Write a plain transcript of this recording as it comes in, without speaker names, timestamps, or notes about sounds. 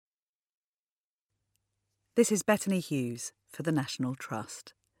This is Bettany Hughes for the National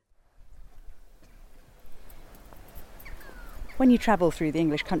Trust. When you travel through the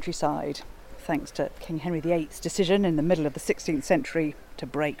English countryside, thanks to King Henry VIII's decision in the middle of the 16th century to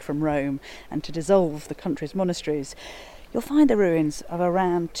break from Rome and to dissolve the country's monasteries, you'll find the ruins of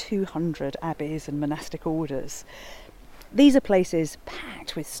around 200 abbeys and monastic orders. These are places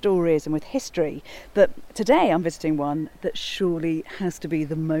packed with stories and with history, but today I'm visiting one that surely has to be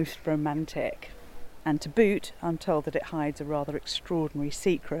the most romantic. And to boot, I'm told that it hides a rather extraordinary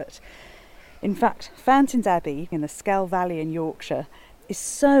secret. In fact, Fountains Abbey in the Skell Valley in Yorkshire is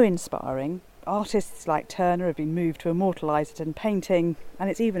so inspiring. Artists like Turner have been moved to immortalise it in painting,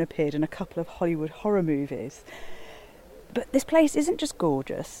 and it's even appeared in a couple of Hollywood horror movies. But this place isn't just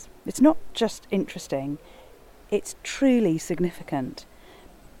gorgeous, it's not just interesting, it's truly significant.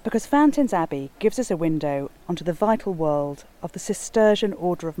 Because Fountains Abbey gives us a window onto the vital world of the Cistercian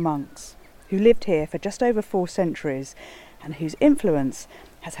order of monks, who lived here for just over 4 centuries and whose influence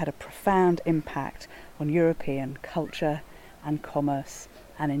has had a profound impact on European culture and commerce,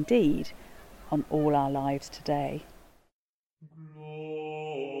 and indeed on all our lives today.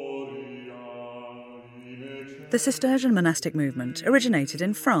 The Cistercian monastic movement originated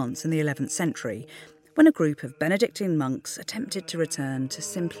in France in the 11th century, when a group of Benedictine monks attempted to return to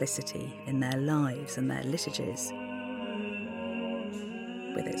simplicity in their lives and their liturgies.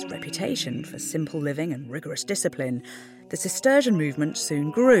 With its reputation for simple living and rigorous discipline, the Cistercian movement soon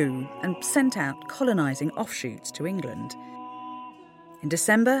grew and sent out colonising offshoots to England. In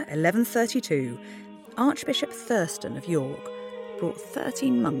December 1132, Archbishop Thurston of York brought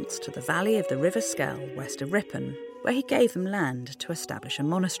 13 monks to the valley of the River Skell west of Ripon, where he gave them land to establish a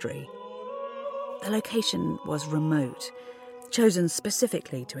monastery. The location was remote, chosen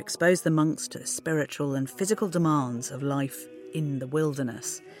specifically to expose the monks to the spiritual and physical demands of life in the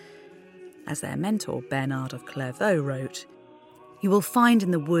wilderness. As their mentor Bernard of Clairvaux wrote, "You will find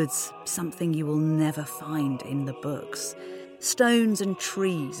in the woods something you will never find in the books. Stones and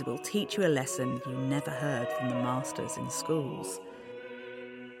trees will teach you a lesson you never heard from the masters in schools."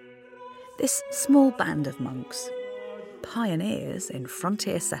 This small band of monks, pioneers in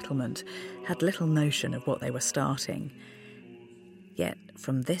frontier settlement, had little notion of what they were starting. Yet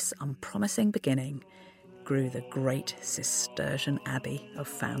from this unpromising beginning grew the great Cistercian Abbey of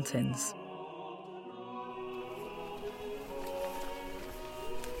Fountains.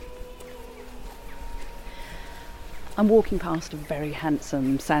 I'm walking past a very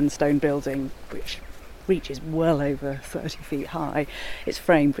handsome sandstone building which reaches well over 30 feet high. It's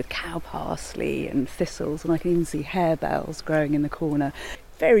framed with cow parsley and thistles, and I can even see harebells growing in the corner.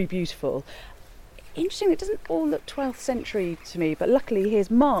 Very beautiful. Interesting, it doesn't all look 12th century to me, but luckily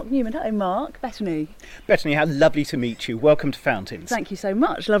here's Mark Newman. Hello Mark, Bettany. Bettany, how lovely to meet you. Welcome to Fountains. Thank you so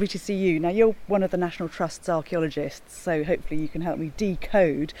much, lovely to see you. Now you're one of the National Trust's archaeologists, so hopefully you can help me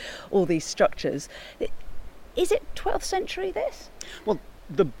decode all these structures. Is it 12th century this? Well,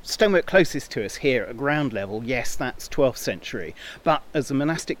 the stonework closest to us here at ground level, yes, that's 12th century. But as the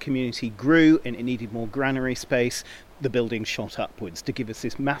monastic community grew and it needed more granary space, the building shot upwards to give us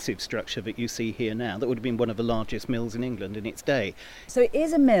this massive structure that you see here now. That would have been one of the largest mills in England in its day. So it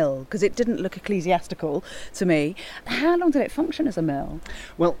is a mill, because it didn't look ecclesiastical to me. How long did it function as a mill?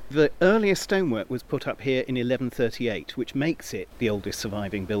 Well, the earliest stonework was put up here in 1138, which makes it the oldest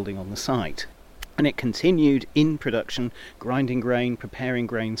surviving building on the site. And it continued in production, grinding grain, preparing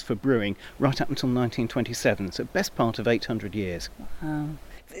grains for brewing, right up until 1927, so best part of 800 years. Wow.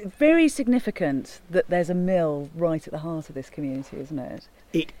 Very significant that there's a mill right at the heart of this community, isn't it?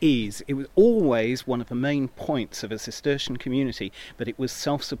 It is. It was always one of the main points of a Cistercian community, but it was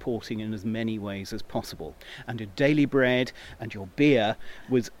self-supporting in as many ways as possible. And your daily bread and your beer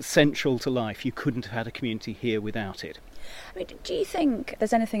was central to life. You couldn't have had a community here without it. I mean, do you think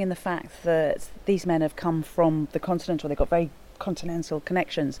there's anything in the fact that these men have come from the continent, or they've got very continental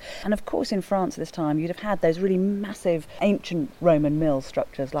connections? And of course in France at this time you'd have had those really massive ancient Roman mill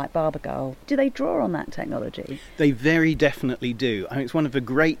structures like Barbagal. Do they draw on that technology? They very definitely do. I mean, it's one of the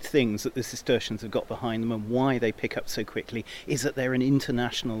great things that the Cistercians have got behind them, and why they pick up so quickly, is that they're an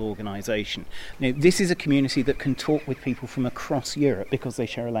international organisation. Now, this is a community that can talk with people from across Europe because they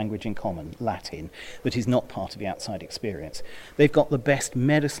share a language in common, Latin, that is not part of the outside experience. They've got the best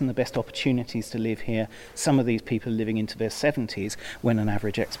medicine, the best opportunities to live here. Some of these people are living into their 70s, when an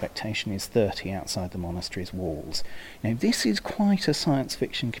average expectation is 30 outside the monastery's walls. Now, this is quite a science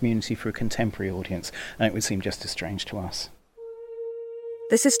fiction community for a contemporary audience, and it would seem just as strange to us.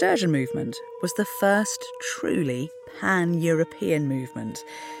 The Cistercian movement was the first truly pan-European movement.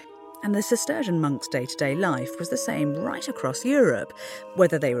 And the Cistercian monks' day-to-day life was the same right across Europe,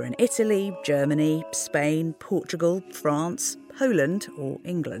 whether they were in Italy, Germany, Spain, Portugal, France, Poland or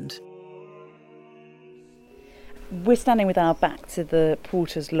England. We're standing with our back to the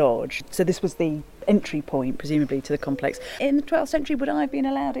Porter's Lodge, so this was the entry point, presumably, to the complex. In the 12th century, would I have been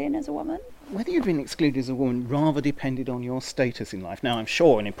allowed in as a woman? Whether you'd been excluded as a woman rather depended on your status in life. Now, I'm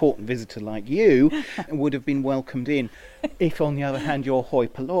sure an important visitor like you would have been welcomed in. If, on the other hand, you're hoi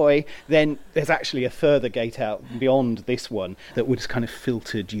polloi, then there's actually a further gate out beyond this one that would have kind of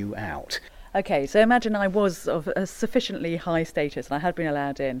filtered you out. OK, so imagine I was of a sufficiently high status and I had been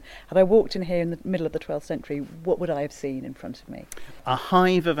allowed in. Had I walked in here in the middle of the 12th century, what would I have seen in front of me? A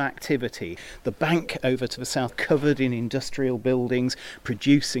hive of activity. The bank over to the south covered in industrial buildings,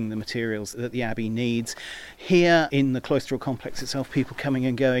 producing the materials that the Abbey needs. Here in the cloistral complex itself, people coming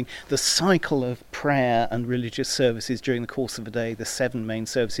and going. The cycle of prayer and religious services during the course of the day, the 7 main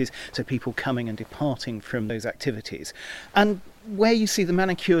services, so people coming and departing from those activities. And where you see the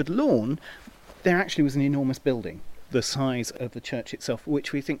manicured lawn, there actually was an enormous building, the size of the church itself,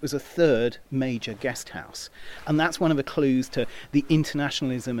 which we think was a 3rd major guest house. And that's one of the clues to the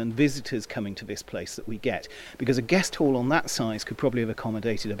internationalism and visitors coming to this place that we get, because a guest hall on that size could probably have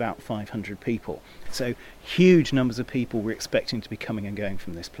accommodated about 500 people. So huge numbers of people were expecting to be coming and going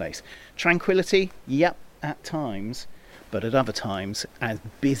from this place. Tranquility, yep, at times, but at other times as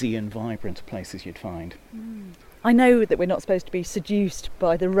busy and vibrant a place as you'd find. I know that we're not supposed to be seduced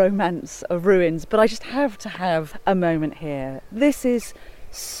by the romance of ruins, but I just have to have a moment here. This is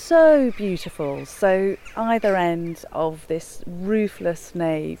so beautiful. So either end of this roofless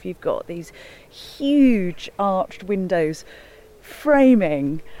nave, you've got these huge arched windows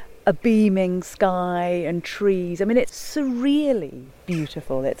framing a beaming sky and trees. I mean, it's surreally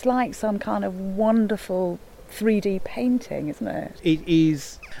beautiful. It's like some kind of wonderful 3D painting, isn't it? It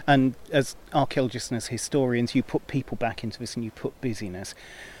is, and as archaeologists and as historians, you put people back into this and you put busyness,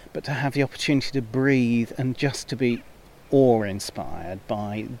 but to have the opportunity to breathe and just to be awe-inspired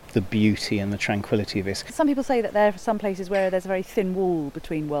by the beauty and the tranquility of this. Some people say that there are some places where there's a very thin wall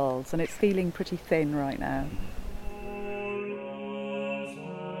between worlds, and it's feeling pretty thin right now.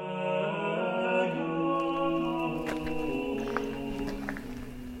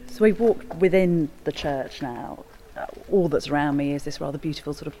 So we've walked within the church now. All that's around me is this rather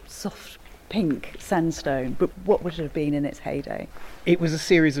beautiful sort of soft pink sandstone. But what would it have been in its heyday? It was a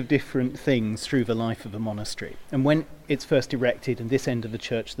series of different things through the life of a monastery. And when it's first erected, and this end of the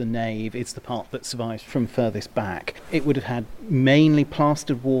church, the nave, is the part that survives from furthest back, it would have had mainly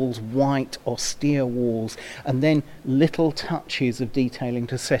plastered walls, white, austere walls, and then little touches of detailing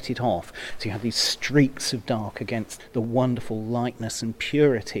to set it off. So you have these streaks of dark against the wonderful lightness and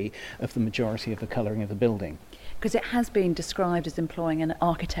purity of the majority of the colouring of the building. Because it has been described as employing an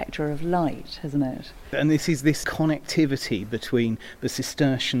architecture of light, hasn't it? And this is this connectivity between the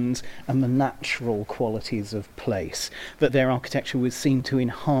Cistercians and the natural qualities of place, that their architecture was seen to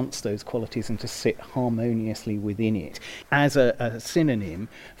enhance those qualities and to sit harmoniously within it, as a synonym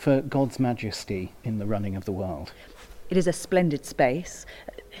for God's majesty in the running of the world. It is a splendid space.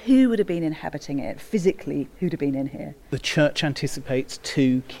 Who would have been inhabiting it? Physically, who'd have been in here? The church anticipates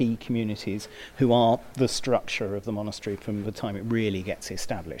 2 key communities who are the structure of the monastery from the time it really gets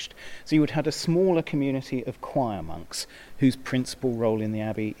established. So you would have a smaller community of choir monks whose principal role in the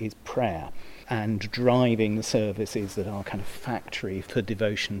abbey is prayer and driving the services that are kind of factory for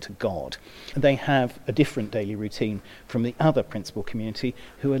devotion to God. They have a different daily routine from the other principal community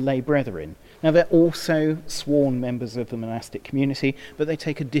who are lay brethren. Now they're also sworn members of the monastic community, but they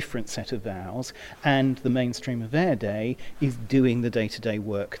take a different set of vows, and the mainstream of their day is doing the day-to-day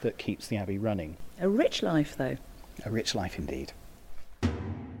work that keeps the abbey running. A rich life, though. A rich life indeed.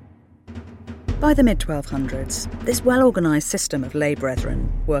 By the mid-1200s, this well-organised system of lay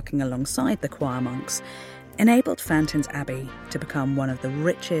brethren, working alongside the choir monks, enabled Fountains Abbey to become one of the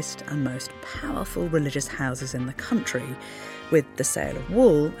richest and most powerful religious houses in the country, with the sale of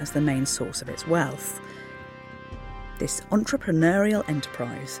wool as the main source of its wealth. This entrepreneurial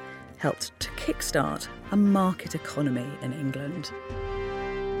enterprise helped to kickstart a market economy in England.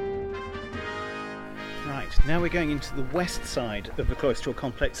 Right, now we're going into the west side of the cloistral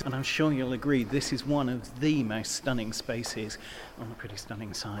complex, and I'm sure you'll agree this is one of the most stunning spaces on a pretty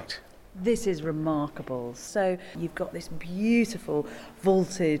stunning site. This is remarkable. So you've got this beautiful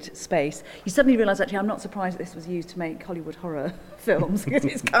vaulted space. You suddenly realise, actually, I'm not surprised that this was used to make Hollywood horror films, because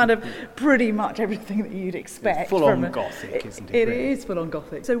it's kind of pretty much everything that you'd expect. It's full-on Gothic, isn't it? It is full-on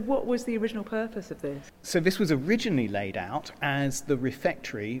Gothic. So what was the original purpose of this? So this was originally laid out as the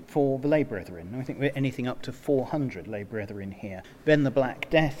refectory for the lay brethren. I think we're anything up to 400 lay brethren here. Then the Black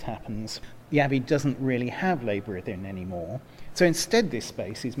Death happens. The Abbey doesn't really have lay brethren anymore. So instead this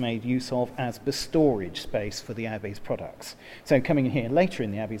space is made use of as the storage space for the Abbey's products. So coming in here later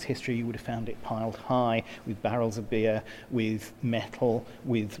in the Abbey's history, you would have found it piled high with barrels of beer, with metal,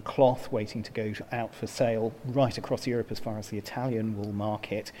 with cloth waiting to go out for sale right across Europe as far as the Italian wool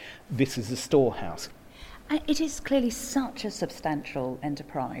market. This is a storehouse. It is clearly such a substantial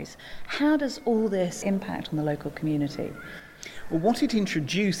enterprise. How does all this impact on the local community? Well, what it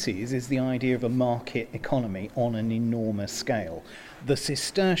introduces is the idea of a market economy on an enormous scale. The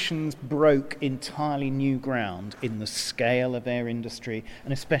Cistercians broke entirely new ground in the scale of their industry,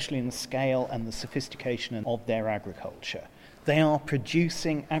 and especially in the scale and the sophistication of their agriculture. They are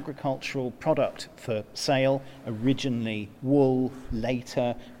producing agricultural product for sale, originally wool,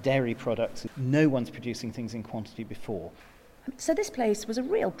 later dairy products. No one's producing things in quantity before. So this place was a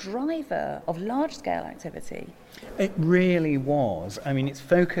real driver of large-scale activity. It really was. I mean, its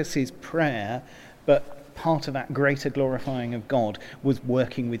focus is prayer, but part of that greater glorifying of God was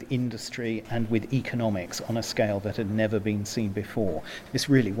working with industry and with economics on a scale that had never been seen before. This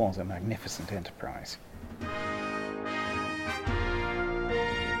really was a magnificent enterprise.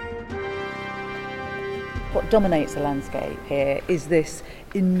 What dominates the landscape here is this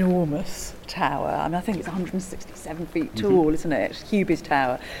enormous tower. I mean, I think it's 167 feet tall, isn't it? Hubie's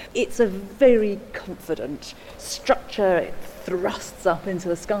Tower. It's a very confident structure. It thrusts up into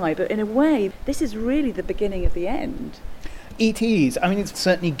the sky, but in a way, this is really the beginning of the end. It is. I mean, it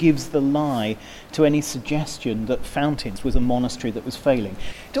certainly gives the lie to any suggestion that Fountains was a monastery that was failing.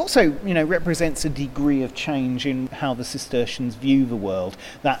 It also, represents a degree of change in how the Cistercians view the world,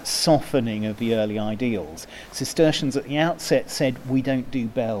 that softening of the early ideals. Cistercians at the outset said, we don't do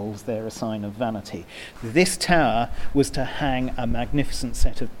bells, they're a sign of vanity. This tower was to hang a magnificent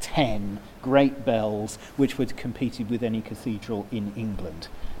set of 10 great bells, which would have competed with any cathedral in England.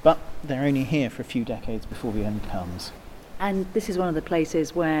 But they're only here for a few decades before the end comes. And this is one of the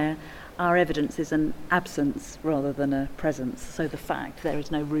places where our evidence is an absence rather than a presence. So the fact there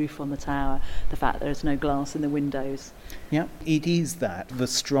is no roof on the tower, the fact there is no glass in the windows. Yeah, it is that. The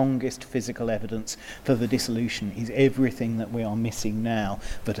strongest physical evidence for the dissolution is everything that we are missing now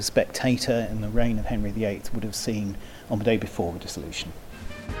that a spectator in the reign of Henry VIII would have seen on the day before the dissolution.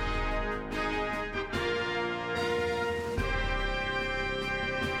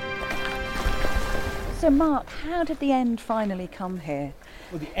 So Mark, how did the end finally come here?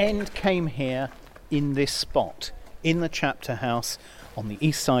 Well, the end came here in this spot, in the chapter house on the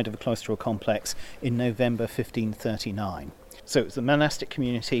east side of the cloistral complex in November 1539. So it was the monastic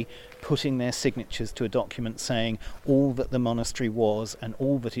community putting their signatures to a document saying all that the monastery was and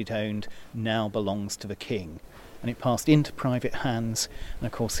all that it owned now belongs to the king. And it passed into private hands, and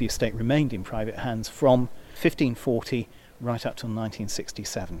of course the estate remained in private hands from 1540 right up till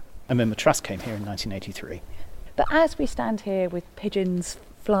 1967. And then the trust came here in 1983. But as we stand here with pigeons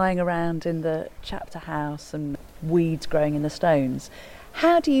flying around in the chapter house and weeds growing in the stones,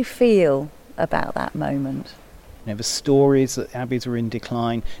 how do you feel about that moment? The stories that abbeys were in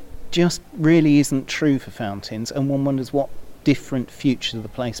decline just really isn't true for Fountains, and one wonders what different future the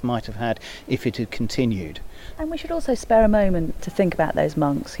place might have had if it had continued. And we should also spare a moment to think about those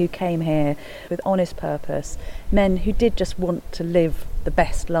monks who came here with honest purpose, men who did just want to live the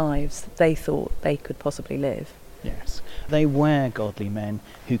best lives they thought they could possibly live. Yes, they were godly men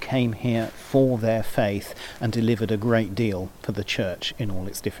who came here for their faith and delivered a great deal for the church in all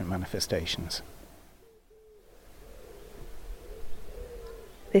its different manifestations.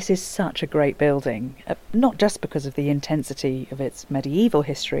 This is such a great building, not just because of the intensity of its medieval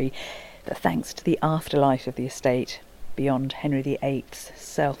history, but thanks to the afterlife of the estate beyond Henry VIII's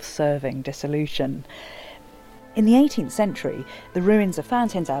self-serving dissolution. In the 18th century, the ruins of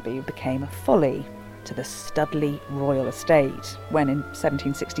Fountains Abbey became a folly to the Studley royal estate, when in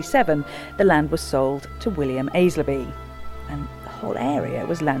 1767 the land was sold to William Aislabie, and the whole area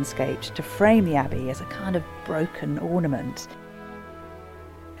was landscaped to frame the abbey as a kind of broken ornament.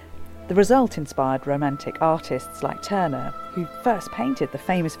 The result inspired romantic artists like Turner, who first painted the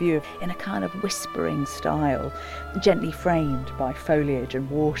famous view in a kind of whispering style, gently framed by foliage and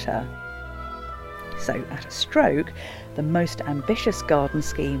water. So, at a stroke, the most ambitious garden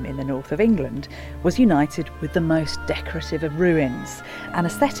scheme in the north of England was united with the most decorative of ruins, an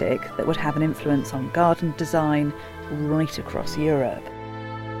aesthetic that would have an influence on garden design right across Europe.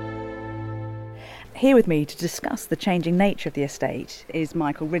 Here with me to discuss the changing nature of the estate is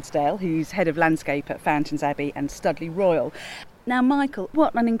Michael Ridsdale, who's head of landscape at Fountains Abbey and Studley Royal. Now, Michael,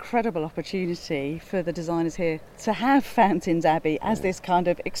 what an incredible opportunity for the designers here to have Fountains Abbey as this kind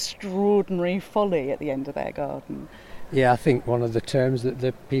of extraordinary folly at the end of their garden. Yeah, I think one of the terms that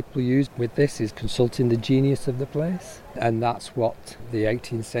the people use with this is consulting the genius of the place. And that's what the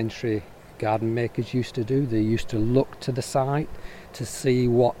 18th century garden makers used to do. They used to look to the site to see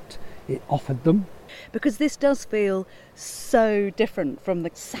what it offered them. Because this does feel so different from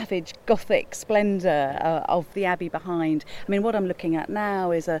the savage Gothic splendour of the Abbey behind. I mean, what I'm looking at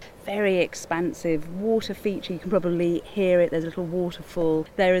now is a very expansive water feature. You can probably hear it. There's a little waterfall.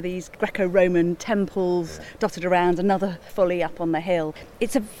 There are these Greco-Roman temples dotted around, another folly up on the hill.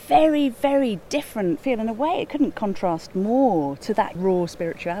 It's a very, very different feel. In a way, it couldn't contrast more to that raw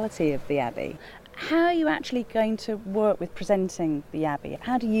spirituality of the Abbey. How are you actually going to work with presenting the Abbey?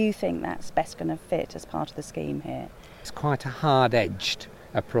 How do you think that's best going to fit as part of the scheme here? It's quite a hard-edged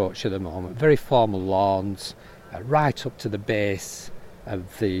approach at the moment. Very formal lawns, right up to the base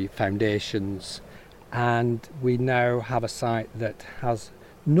of the foundations. And we now have a site that has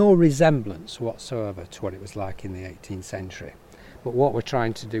no resemblance whatsoever to what it was like in the 18th century. But what we're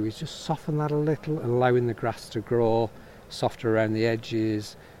trying to do is just soften that a little, allowing the grass to grow softer around the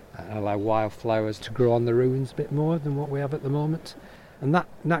edges, allow wildflowers to grow on the ruins a bit more than what we have at the moment. And that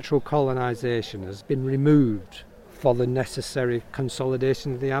natural colonisation has been removed for the necessary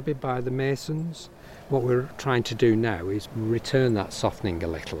consolidation of the Abbey by the masons. What we're trying to do now is return that softening a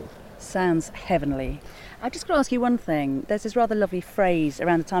little. Sounds heavenly. I've just got to ask you one thing. There's this rather lovely phrase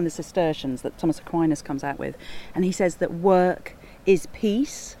around the time of the Cistercians that Thomas Aquinas comes out with, and he says that work is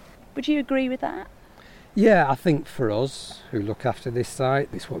peace. Would you agree with that? Yeah, I think for us who look after this site,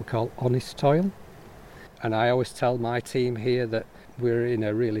 it's what we call honest toil. And I always tell my team here that we're in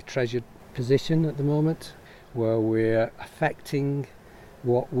a really treasured position at the moment where we're affecting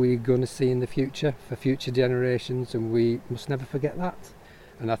what we're going to see in the future for future generations, and we must never forget that.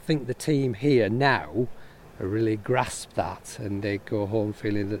 And I think the team here now really grasp that, and they go home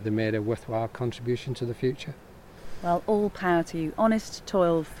feeling that they made a worthwhile contribution to the future. Well, all power to you. Honest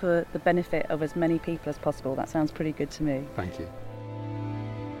toil for the benefit of as many people as possible. That sounds pretty good to me. Thank you.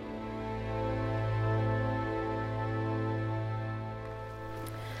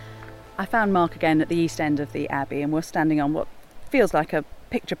 I found Mark again at the east end of the Abbey, and we're standing on what feels like a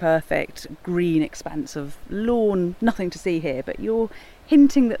picture-perfect green expanse of lawn. Nothing to see here, but you're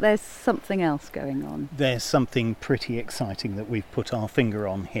hinting that there's something else going on. There's something pretty exciting that we've put our finger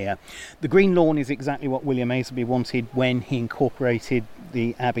on here. The green lawn is exactly what William Aislabie wanted when he incorporated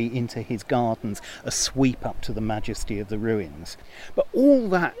the Abbey into his gardens, a sweep up to the majesty of the ruins. But all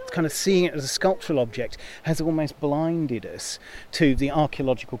that kind of seeing it as a sculptural object has almost blinded us to the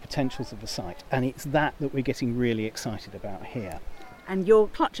archaeological potentials of the site, and it's that we're getting really excited about here. And you're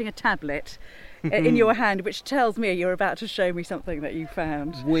clutching a tablet in your hand, which tells me you're about to show me something that you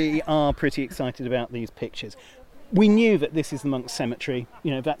found. We are pretty excited about these pictures. We knew that this is the monks' cemetery.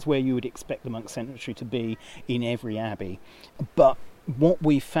 You know, that's where you would expect the monks' cemetery to be in every abbey. But what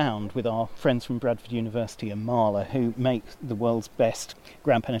we found with our friends from Bradford University and Marla, who make the world's best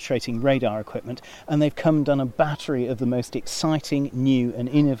ground penetrating radar equipment, and they've come and done a battery of the most exciting, new and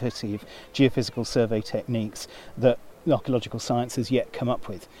innovative geophysical survey techniques that archaeological science has yet come up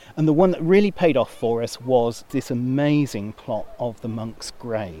with. And the one that really paid off for us was this amazing plot of the monks'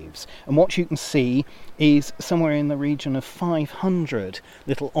 graves. And what you can see is somewhere in the region of 500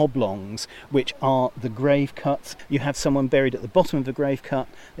 little oblongs, which are the grave cuts. You have someone buried at the bottom of the grave cut,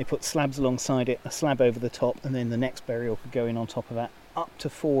 they put slabs alongside it, a slab over the top, and then the next burial could go in on top of that, up to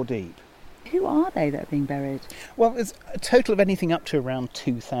 4 deep. Who are they that are being buried? Well, there's a total of anything up to around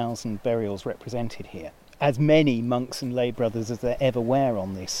 2,000 burials represented here. As many monks and lay brothers as there ever were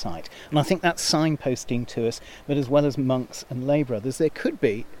on this site. And I think that's signposting to us that as well as monks and lay brothers, there could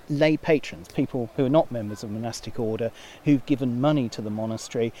be lay patrons, people who are not members of a monastic order, who've given money to the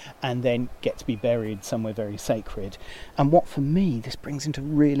monastery and then get to be buried somewhere very sacred. And what for me this brings into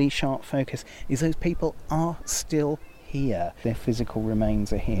really sharp focus is those people are still here. Their physical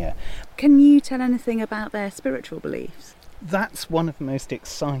remains are here. Can you tell anything about their spiritual beliefs? That's one of the most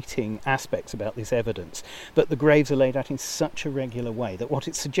exciting aspects about this evidence, that the graves are laid out in such a regular way that what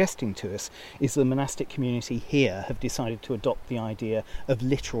it's suggesting to us is the monastic community here have decided to adopt the idea of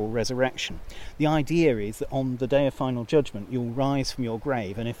literal resurrection. The idea is that on the day of final judgment you'll rise from your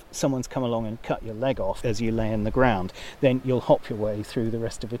grave, and if someone's come along and cut your leg off as you lay in the ground, then you'll hop your way through the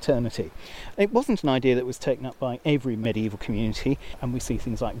rest of eternity. It wasn't an idea that was taken up by every medieval community, and we see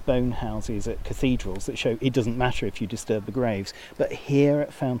things like bone houses at cathedrals that show it doesn't matter if you disturb the graves, but here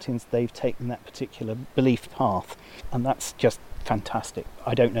at Fountains they've taken that particular belief path, and that's just fantastic.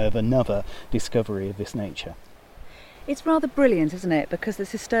 I don't know of another discovery of this nature. It's rather brilliant, isn't it, because the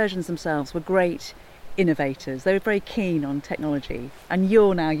Cistercians themselves were great innovators. They were very keen on technology, and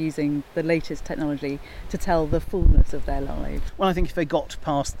you're now using the latest technology to tell the fullness of their lives. Well, I think if they got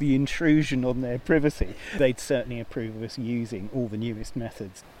past the intrusion on their privacy, they'd certainly approve of us using all the newest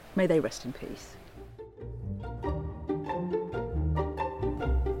methods. May they rest in peace.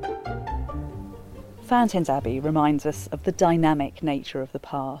 Fountains Abbey reminds us of the dynamic nature of the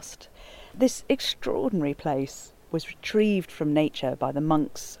past. This extraordinary place was retrieved from nature by the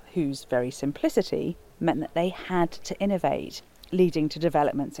monks whose very simplicity meant that they had to innovate, leading to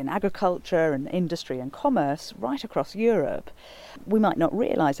developments in agriculture and industry and commerce right across Europe. We might not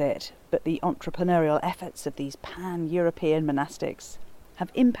realise it, but the entrepreneurial efforts of these pan-European monastics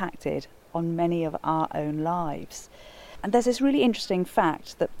have impacted on many of our own lives. And there's this really interesting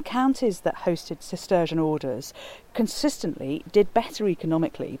fact that counties that hosted Cistercian orders consistently did better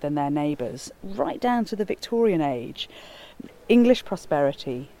economically than their neighbours, right down to the Victorian age. English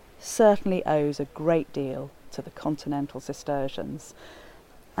prosperity certainly owes a great deal to the continental Cistercians.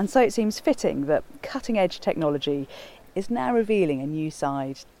 And so it seems fitting that cutting-edge technology is now revealing a new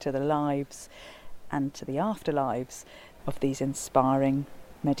side to the lives and to the afterlives of these inspiring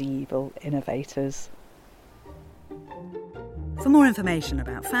medieval innovators. For more information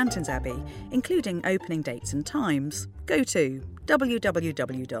about Fountains Abbey, including opening dates and times, go to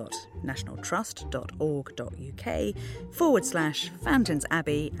www.nationaltrust.org.uk/Fountains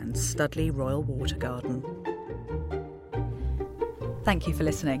Abbey and Studley Royal Water Garden. Thank you for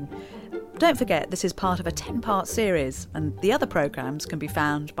listening. Don't forget, this is part of a 10-part series, and the other programmes can be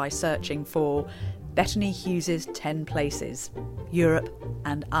found by searching for Bettany Hughes's 10 Places, Europe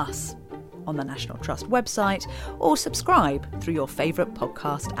and Us, on the National Trust website, or subscribe through your favourite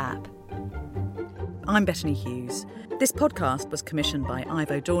podcast app. I'm Bettany Hughes. This podcast was commissioned by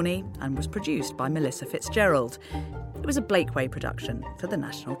Ivo Dorney and was produced by Melissa Fitzgerald. It was a Blakeway production for the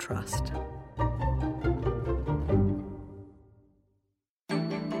National Trust.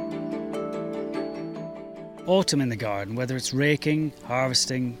 Autumn in the garden, whether it's raking,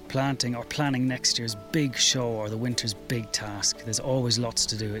 harvesting, planting or planning next year's big show or the winter's big task, there's always lots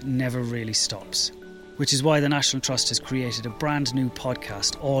to do. It never really stops. Which is why the National Trust has created a brand new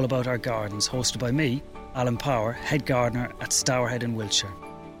podcast all about our gardens, hosted by me, Alan Power, head gardener at Stourhead in Wiltshire.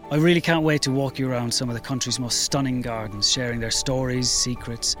 I really can't wait to walk you around some of the country's most stunning gardens, sharing their stories,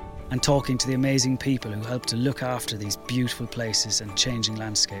 secrets and talking to the amazing people who help to look after these beautiful places and changing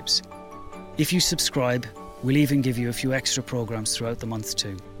landscapes. If you subscribe, we'll even give you a few extra programmes throughout the month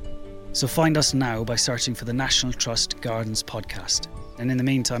too. So find us now by searching for the National Trust Gardens podcast. And in the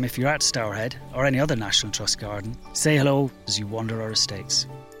meantime, if you're at Stourhead or any other National Trust garden, say hello as you wander our estates.